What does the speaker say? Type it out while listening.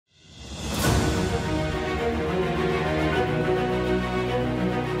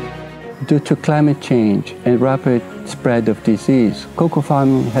Due to climate change and rapid spread of disease, cocoa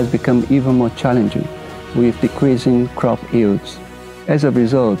farming has become even more challenging, with decreasing crop yields. As a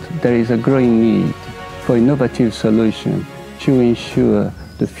result, there is a growing need for innovative solutions to ensure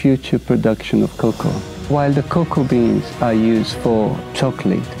the future production of cocoa. While the cocoa beans are used for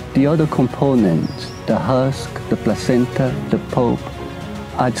chocolate, the other components, the husk, the placenta, the pulp,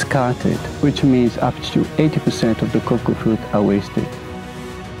 are discarded, which means up to 80% of the cocoa fruit are wasted.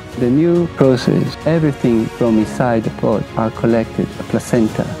 The new process, everything from inside the pod are collected, the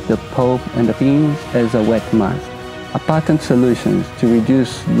placenta, the pulp and the beans as a wet mass. A patent solution to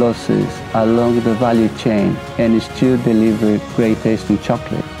reduce losses along the value chain and still deliver great tasting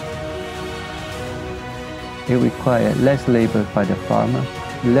chocolate. It requires less labor by the farmer,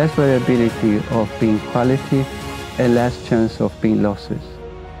 less variability of bean quality, and less chance of bean losses.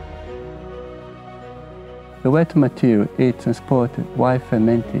 The wet material is transported while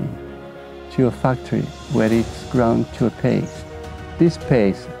fermenting to a factory where it's ground to a paste. This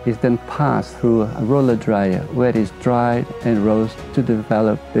paste is then passed through a roller dryer where it is dried and roasted to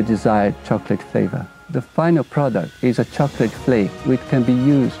develop the desired chocolate flavor. The final product is a chocolate flake, which can be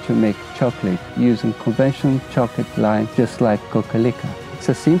used to make chocolate using conventional chocolate lines just like coca liquor. It's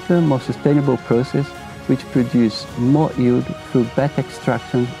a simpler, more sustainable process which produces more yield through better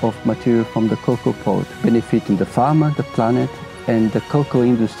extraction of material from the cocoa pod, benefiting the farmer, the planet, and the cocoa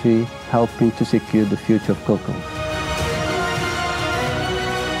industry, helping to secure the future of cocoa.